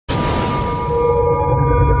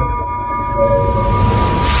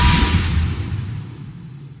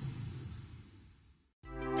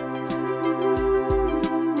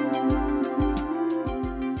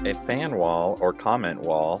fan wall or comment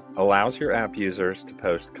wall allows your app users to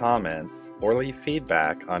post comments or leave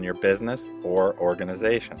feedback on your business or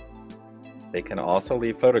organization. They can also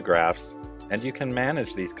leave photographs, and you can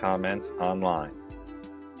manage these comments online.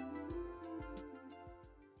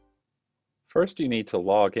 First, you need to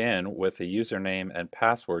log in with the username and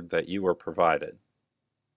password that you were provided.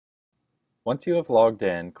 Once you have logged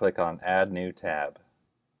in, click on Add New Tab.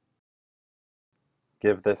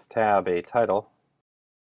 Give this tab a title,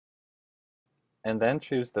 and then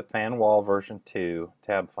choose the Fan Wall version 2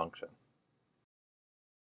 tab function.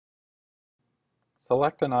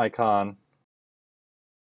 Select an icon,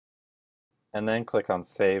 and then click on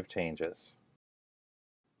Save Changes.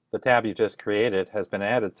 The tab you just created has been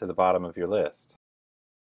added to the bottom of your list.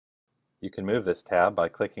 You can move this tab by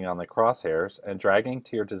clicking on the crosshairs and dragging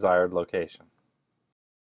to your desired location.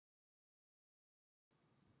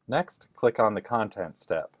 Next, click on the Content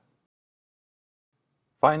step.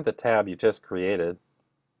 Find the tab you just created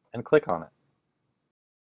and click on it.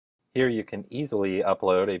 Here you can easily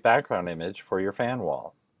upload a background image for your fan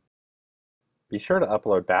wall. Be sure to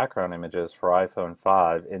upload background images for iPhone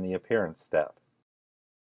 5 in the Appearance step.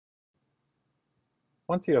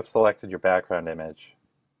 Once you have selected your background image,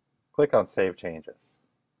 click on Save Changes.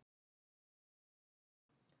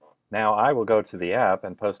 Now I will go to the app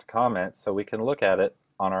and post a comment so we can look at it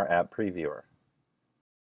on our app previewer.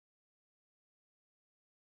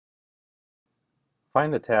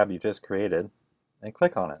 Find the tab you just created and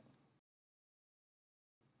click on it.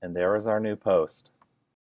 And there is our new post.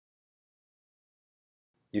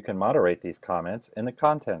 You can moderate these comments in the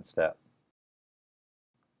Content step.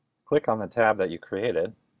 Click on the tab that you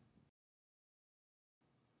created,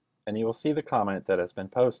 and you will see the comment that has been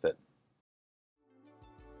posted.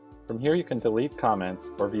 From here you can delete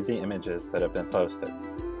comments or view the images that have been posted.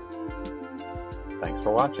 Thanks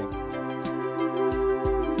for watching.